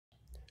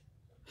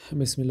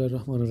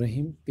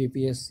बिस्मिल्लाहिर्रहमानिर्रहीम।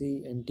 PPSC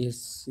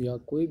NTS या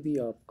कोई भी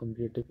आप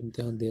कम्पिटिटिव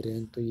इम्तिहान दे रहे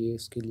हैं तो ये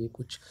इसके लिए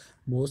कुछ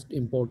मोस्ट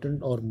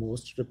इम्पॉर्टेंट और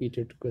मोस्ट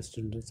रिपीटेड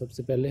क्वेश्चन हैं।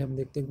 सबसे पहले हम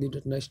देखते हैं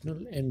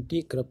international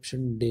anti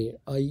corruption day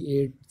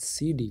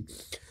IACD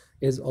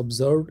is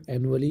observed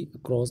annually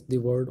across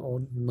the world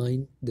on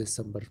 9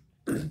 दिसंबर।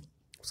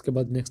 उसके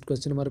बाद नेक्स्ट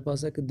क्वेश्चन हमारे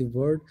पास है कि the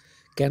world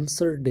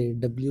cancer day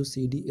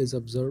WCD is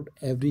observed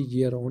every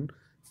year on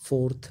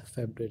 4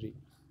 फरवरी।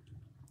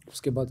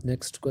 उसके बाद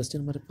नेक्स्ट क्वेश्चन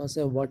हमारे पास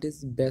है what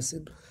is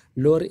basin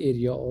lower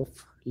area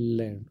of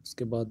land.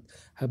 उसके बाद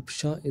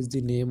हबशा is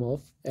the name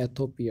of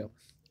Ethiopia.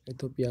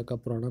 Ethiopia का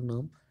पुराना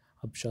नाम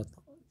हबशा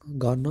था।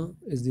 गाना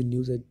is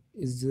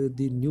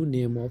the new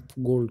name of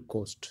gold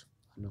coast,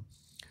 है ना।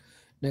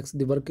 Next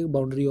the working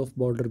boundary of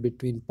border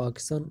between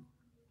Pakistan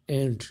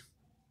and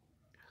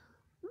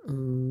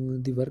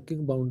the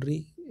working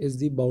boundary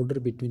is the border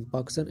between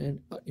Pakistan and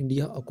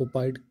India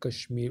occupied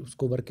Kashmir.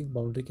 उसको working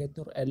boundary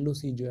कहते हैं। और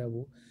LOC जो है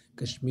वो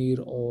कश्मीर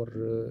और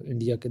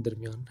इंडिया के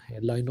दरमियान है।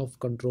 लाइन ऑफ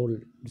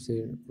कंट्रोल जिसे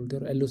बोलते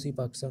हैं। और LOC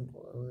Pakistan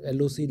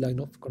LOC line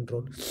of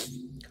control.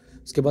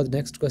 उसके बाद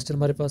नेक्स्ट क्वेश्चन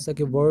हमारे पास है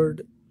कि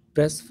world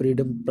press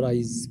freedom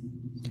prize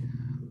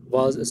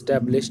was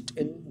established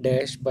in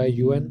dash by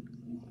UN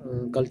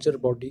culture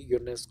body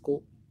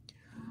UNESCO.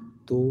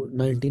 तो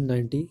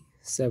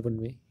 1997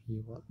 में ये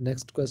हुआ।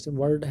 Next question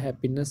world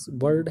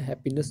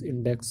happiness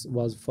index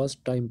was first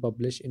time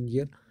publish in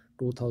year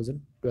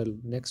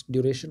 2012। Next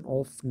duration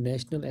of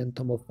national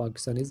anthem of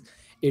Pakistan is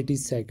 80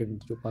 second.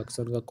 जो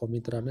पाकिस्तान का कौमी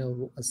तराना है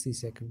वो 80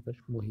 second पर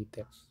मुहित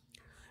है।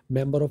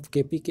 Member of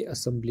KPK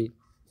assembly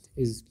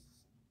is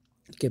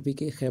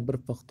KPK Khyber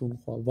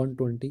Pakhtunkhwa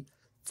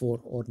 124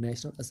 और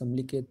नेशनल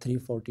असेंबली के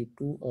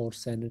 342 और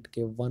सेनेट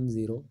के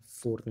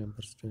 104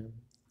 मेंबर्स जो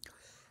हैं।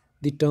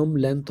 The term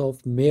length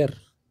of mayor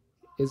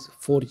is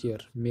 4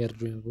 year. Mayor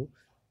जो है वो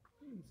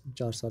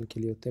 4 साल के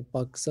लिए होते हैं।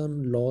 Pakistan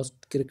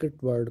lost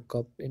cricket world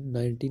cup in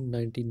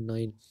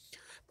 1999।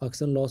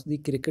 Pakistan lost the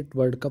cricket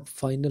world cup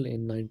final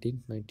in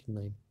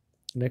 1999।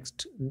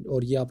 Next,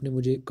 और ये आपने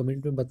मुझे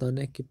कमेंट में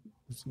बताना है कि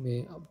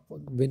उसमें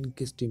विन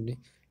किस टीम ने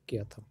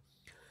किया था।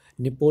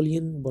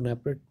 Napoleon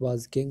Bonaparte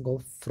was king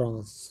of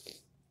France.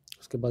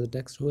 उसके बाद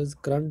नेक्स्ट हुआ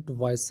current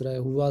viceroy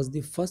who was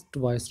the first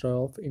viceroy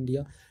of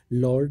India.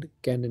 Lord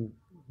cannon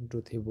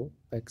जो थे वो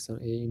पाकिस्तान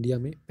इंडिया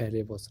में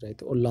पहले वाइसराय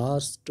थे। और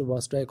लास्ट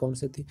वाइसराय कौन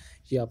से थे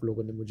ये आप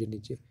लोगों ने मुझे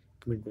नीचे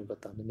कमेंट में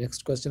बताना।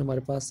 नेक्स्ट क्वेश्चन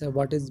हमारे पास है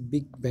what is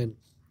Big Ben.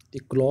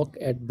 The clock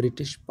eight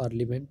British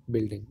parliament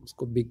building.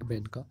 उसको बिग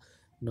बैन का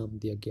नाम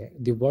दिया गया है।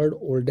 The world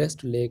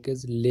oldest lake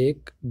is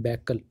lake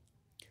Baikal.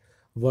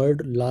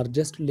 World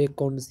largest lake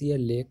कौन सी है?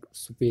 Lake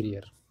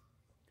superior.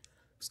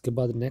 उसके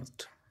बाद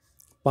next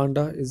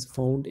Panda is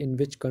found in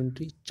which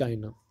country?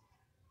 China.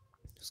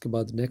 उसके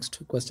बाद नेक्स्ट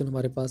क्वेश्चन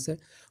हमारे पास है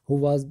who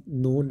was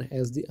known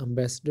as the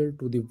ambassador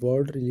to the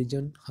world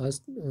religion?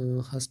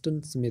 हस्टन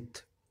Smith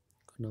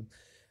का नाम।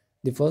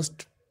 The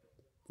first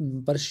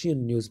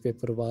Persian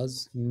newspaper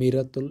was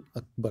मीरतुल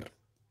Akbar.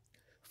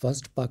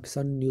 First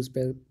Pakistan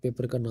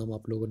newspaper का नाम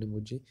आप लोगों ने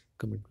मुझे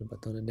कमेंट में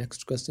बताना।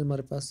 नेक्स्ट क्वेश्चन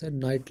हमारे पास है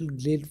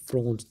Nightingale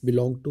France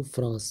belong to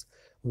France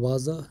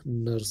was a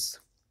nurse.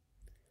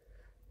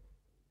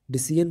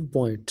 Decision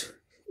point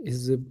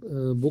is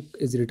book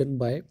is written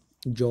by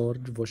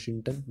George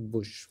Washington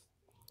Bush.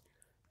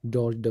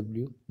 George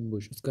W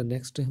Bush. उसका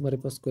नेक्स्ट हमारे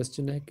पास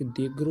क्वेश्चन है कि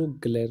Diego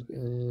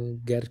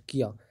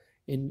गैर्किया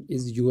in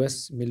is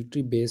US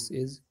military base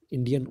is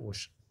Indian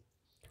ocean.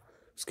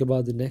 उसके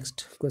बाद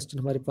next question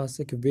हमारे पास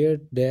है कि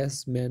where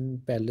dash man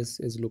palace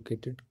is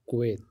located?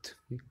 Kuwait.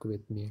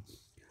 Kuwait में है।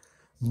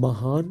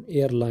 महान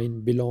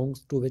airline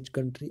belongs to which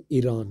country?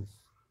 Iran.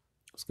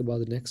 उसके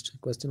बाद नेक्स्ट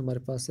क्वेश्चन हमारे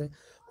पास है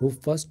who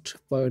first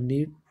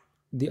पर्नीड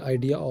the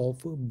idea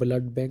of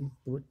blood bank?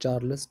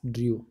 Charles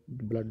Drew.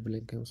 Blood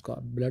bank है उसका,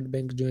 ब्लड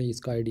बैंक जो है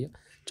इसका आइडिया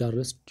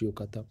चार्ल्स ड्रू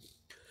का था।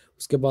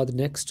 उसके बाद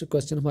नेक्स्ट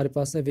क्वेश्चन हमारे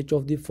पास है which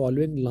of the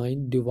following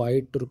line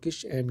divide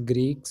Turkish and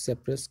Greek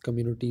separate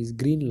communities?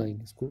 Green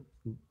line इसको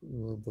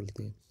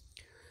बोलते हैं।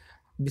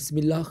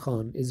 Bismillah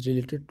Khan is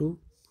related to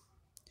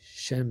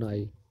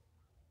shehnai.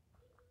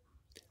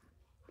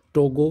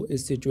 Togo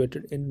is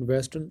situated in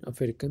western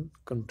African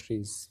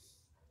countries.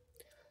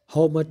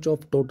 How much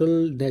of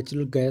total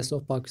natural gas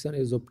off Pakistan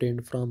is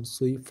obtained from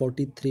सुई?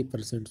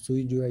 43%।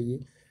 सुई जो है ये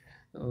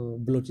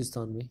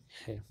बलूचिस्तान में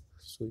है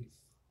सुई।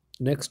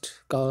 नेक्स्ट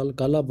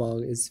काला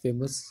बाग is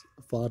famous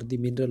for the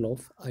mineral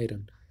of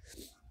iron.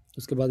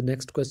 उसके बाद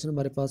नेक्स्ट क्वेश्चन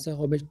हमारे पास है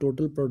how much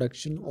total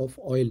production of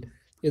oil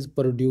is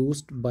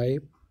produced by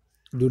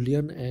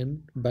Julian and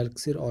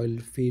बेल्क्सिर oil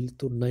field?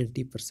 तो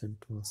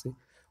 90% वहाँ से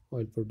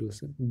oil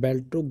producer.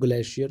 बेल्टो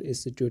glacier is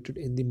situated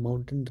in the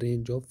mountain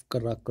range of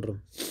Karakoram.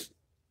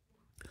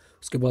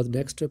 उसके बाद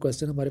next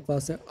question हमारे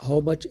पास है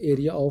how much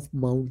area of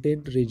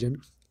mountain region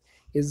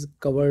is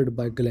covered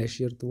by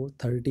glacier? तो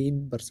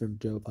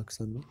 13% जो है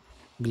पाकिस्तान में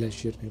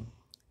ग्लेशियर है।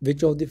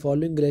 Which of the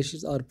following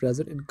glaciers are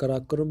present in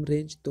Karakoram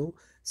range? तो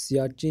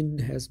सियाचिन,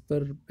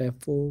 हेस्पर,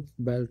 पैफो,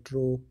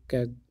 बेल्ट्रो,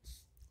 कैग।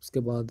 उसके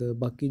बाद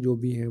बाकी जो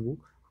भी हैं वो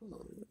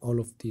ऑल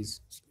ऑफ दीज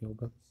इसमें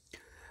होगा।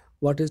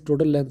 What is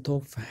total length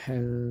of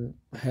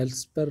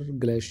हेल्सपर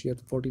glacier?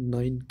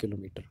 49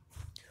 kilometre.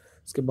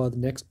 उसके बाद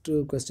नेक्स्ट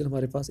क्वेश्चन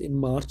हमारे पास, इन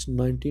मार्च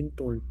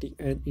 1920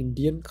 एन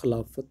इंडियन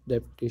खिलाफत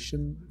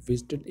deputation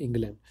visited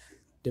England.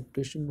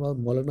 Deputation was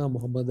मौलाना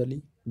मोहम्मद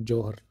अली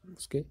जौहर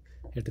उसके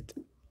हेड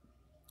थे।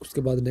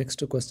 उसके बाद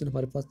नेक्स्ट क्वेश्चन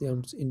हमारे पास,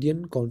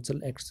 Indian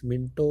council act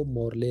Minto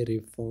Morley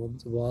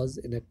reforms was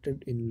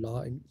enacted in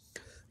law in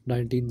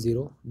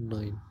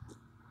 1909।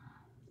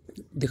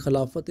 The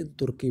खिलाफत इन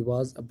तुर्की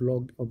वाज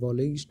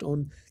अबॉलिश्ड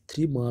ऑन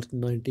 3 मार्च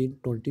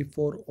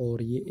 1924,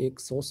 और ये एक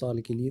 100 साल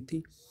के लिए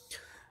थी।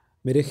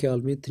 मेरे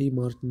ख्याल में 3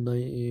 मार्च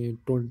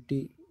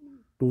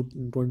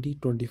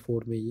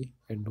 2024 में ये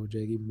एंड हो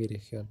जाएगी मेरे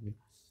ख्याल में।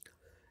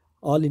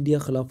 ऑल इंडिया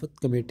खिलाफत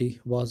committee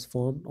was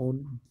formed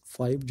on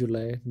 5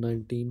 July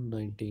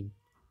 1919।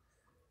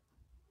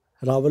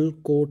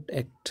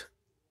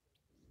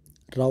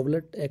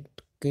 रावलट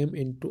act came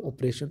into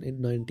operation in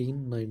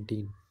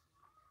 1919,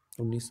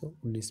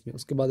 1919 में।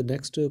 उसके बाद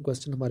नेक्स्ट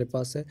क्वेश्चन हमारे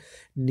पास है,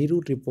 Neeru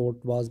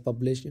report was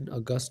publish in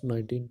अगस्त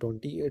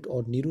 1928,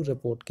 और नीरू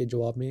रिपोर्ट के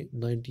जवाब में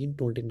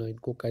 1929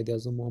 को कायदे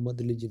आज़म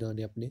मोहम्मद अली जिन्ना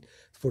ने अपने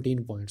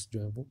 14 पॉइंट्स जो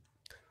है वो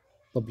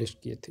पब्लिश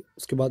किए थे।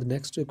 उसके बाद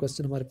नेक्स्ट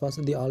क्वेश्चन हमारे पास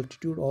है, the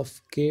altitude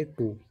of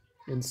K2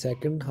 in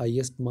second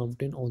highest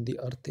mountain on the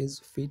earth is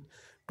feet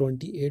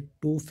 28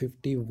 to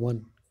 51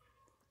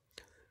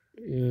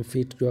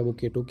 feet जो है वो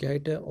K2 की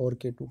हाइट है, और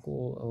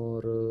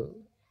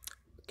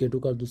K2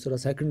 का दूसरा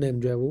सेकंड नेम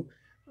जो है वो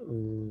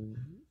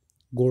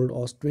गोल्ड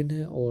ऑस्ट्विन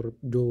है, और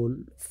जो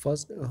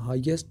फर्स्ट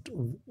हाईएस्ट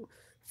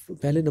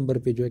पहले नंबर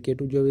पे जो है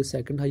K2 जो है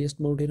सेकंड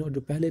हाईएस्ट माउंटेन है, और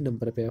जो पहले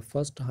नंबर पे है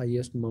first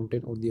highest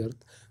mountain on the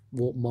earth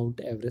वो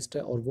माउंट एवरेस्ट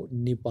है, और वो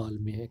नेपाल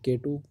में है।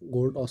 K2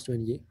 गोल्ड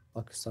ऑस्ट्विन ये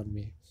पाकिस्तान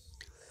में है।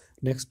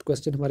 नेक्स्ट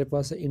क्वेश्चन हमारे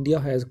पास है, India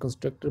has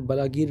constructed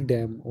बलागीर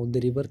dam on the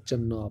river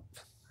चन्नाब।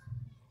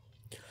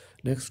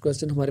 Next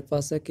question हमारे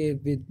पास है कि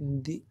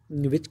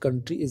which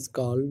country is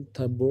called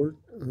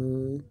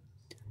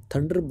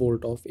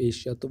Thunderbolt of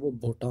Asia? तो वो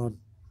भूटान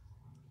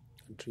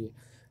कंट्री है।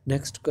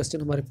 नेक्स्ट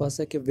क्वेश्चन हमारे पास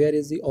है कि where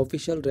is the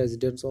official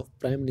residence of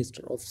prime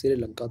minister of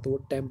Sri Lanka? तो वो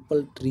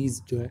टेम्पल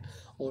ट्रीज जो है,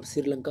 और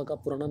श्रीलंका का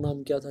पुराना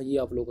नाम क्या था ये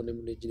आप लोगों ने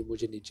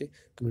मुझे नीचे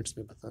कमेंट्स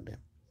में बताना है।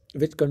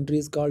 Which country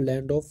is called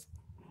land of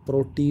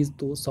proteases?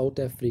 तो साउथ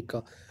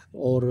अफ्रीका।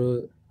 और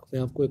मैं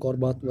आपको एक और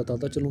बात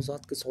बताता चलूँ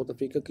साथ कि साउथ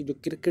अफ्रीका की जो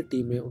क्रिकेट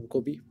टीम है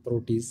उनको भी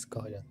प्रोटीज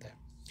कहा जाता है।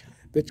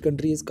 Which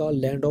country is called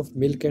land of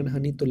milk and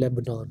honey? तो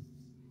लेबनान,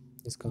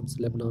 इसका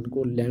आंसर लेबनान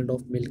को land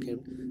of milk and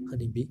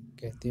honey भी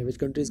कहते हैं। विच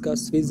कंट्रीज का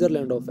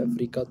स्विट्जरलैंड ऑफ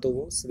अफ्रीका? तो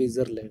वो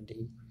स्विट्जरलैंड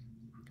ही।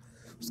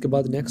 उसके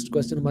बाद नेक्स्ट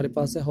क्वेश्चन हमारे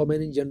पास है, how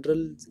many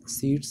general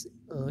seats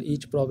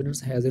each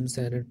province has in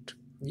senate?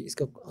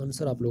 इसका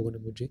आंसर आप लोगों ने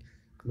मुझे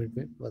कमेंट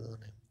में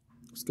बताना है।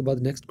 उसके बाद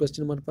नेक्स्ट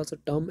क्वेश्चन हमारे पास है,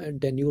 term and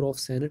tenure of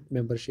senate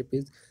membership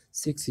is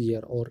 6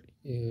 year, और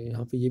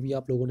यहाँ पे ये भी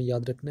आप लोगों ने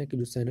याद रखना है कि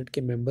जो सेनेट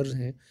के मेंबर्स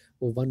हैं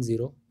वो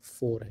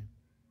 104 हैं।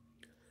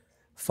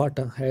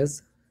 फाटा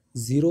has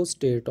 0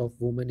 state of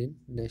women in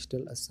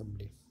national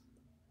assembly.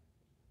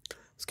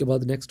 उसके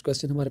बाद नेक्स्ट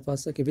क्वेश्चन हमारे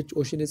पास है कि विच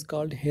ocean is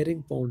called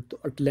herring pond? तो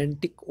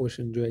अटलांटिक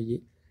ओशन जो है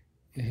ये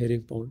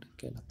हेरिंग पॉन्ड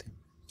कहलाते हैं।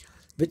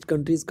 विच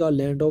कंट्रीज का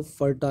लैंड ऑफ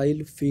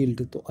फर्टाइल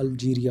फील्ड? तो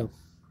अल्जीरिया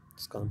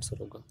इसका आंसर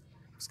होगा।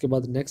 उसके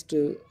बाद next,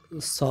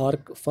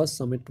 SAARC first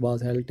summit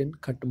was held in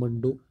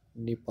Kathmandu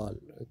Nepal.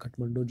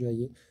 Kathmandu जो है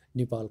ये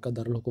नेपाल का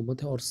दारुल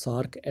हुकूमत है, और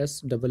सार्क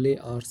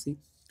SAARC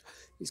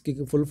इसकी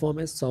फुल फॉर्म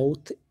है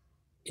south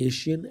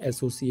Asian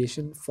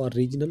association for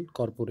regional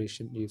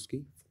corporation, ये उसकी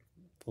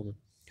फॉर्म है।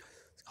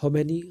 How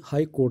many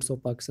high courts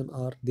of Pakistan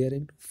are there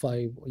in?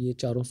 5, ये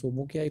चारों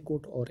सूबों के हाई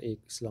कोर्ट और एक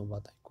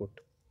इस्लामाबाद हाई कोर्ट।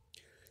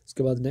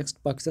 उसके बाद next,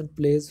 Pakistan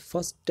pledge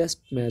first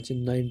test match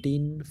इन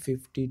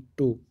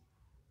 1952।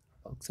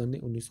 पाकिस्तान ने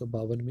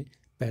 1952 में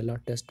पहला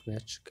टेस्ट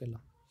मैच खेला।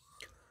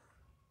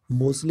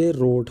 मोसले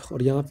रोड,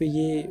 और यहाँ पे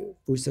ये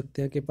पूछ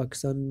सकते हैं कि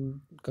पाकिस्तान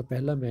का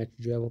पहला मैच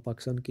जो है वो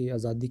पाकिस्तान की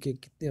आज़ादी के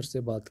कितने अरसे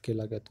बाद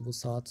खेला गया? तो वो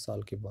 7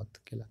 साल के बाद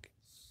खेला गया।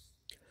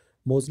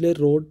 Mosle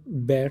road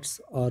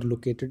bats are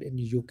located in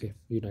UK,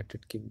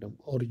 United kingdom,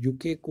 और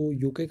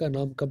यूके का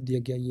नाम कब दिया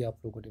गया ये आप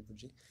लोगों ने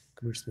मुझे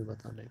कमेंट्स में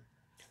बताना है।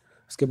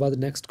 उसके बाद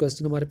नेक्स्ट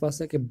क्वेश्चन हमारे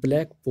पास है कि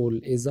black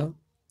pole is a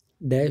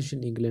dash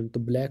in England? तो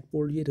ब्लैक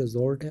पोल ये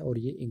रिजॉर्ट है और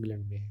ये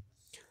इंग्लैंड में है।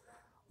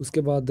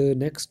 उसके बाद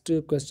नेक्स्ट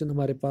क्वेश्चन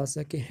हमारे पास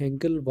है कि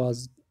हेंगल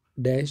वाज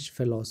डैश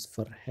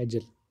फिलोसफर?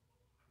 हेजल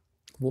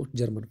वो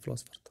जर्मन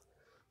फिलोसफर था।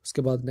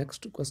 उसके बाद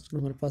नेक्स्ट क्वेश्चन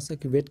हमारे पास है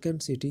कि वेटकन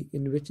city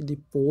in which the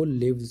pole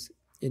lives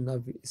in a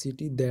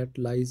city that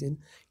lies in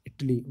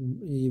Italy?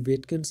 ये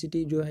वेटकन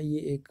सिटी जो है ये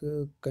एक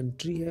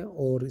कंट्री है,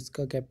 और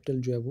इसका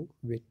कैपिटल जो है वो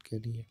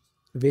वेटकन ही है।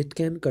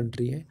 वेटकन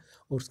कंट्री है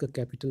और उसका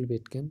कैपिटल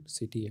वेटकन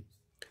सिटी है।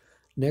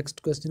 नेक्स्ट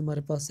क्वेश्चन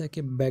हमारे पास है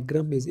कि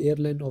बैग्राम is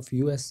airline of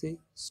USA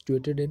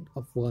situated in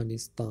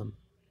Afghanistan?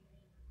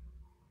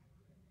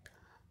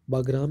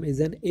 Bagram is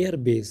an air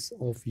base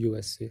of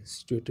USA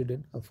situated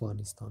in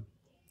Afghanistan.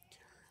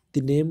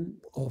 The name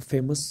of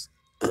famous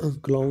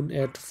clown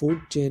at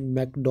food chain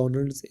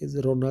McDonald's is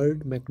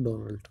Ronald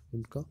McDonald,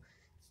 उनका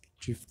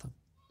chief था।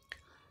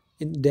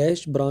 In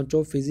dash branch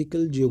of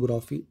physical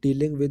geography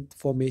dealing with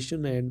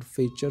formation and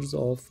features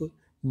of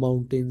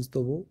mountains,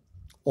 तो वो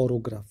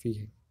ओरोग्राफी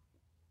है।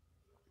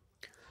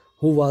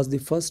 Who was the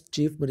first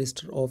chief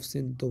minister of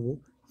Sindh, तो वो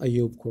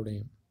अयूब खुड़े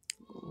हैं।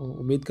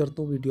 उम्मीद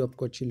करता हूँ वीडियो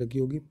आपको अच्छी लगी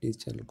होगी। प्लीज़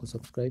चैनल को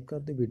सब्सक्राइब कर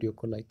दें, वीडियो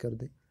को लाइक कर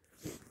दें।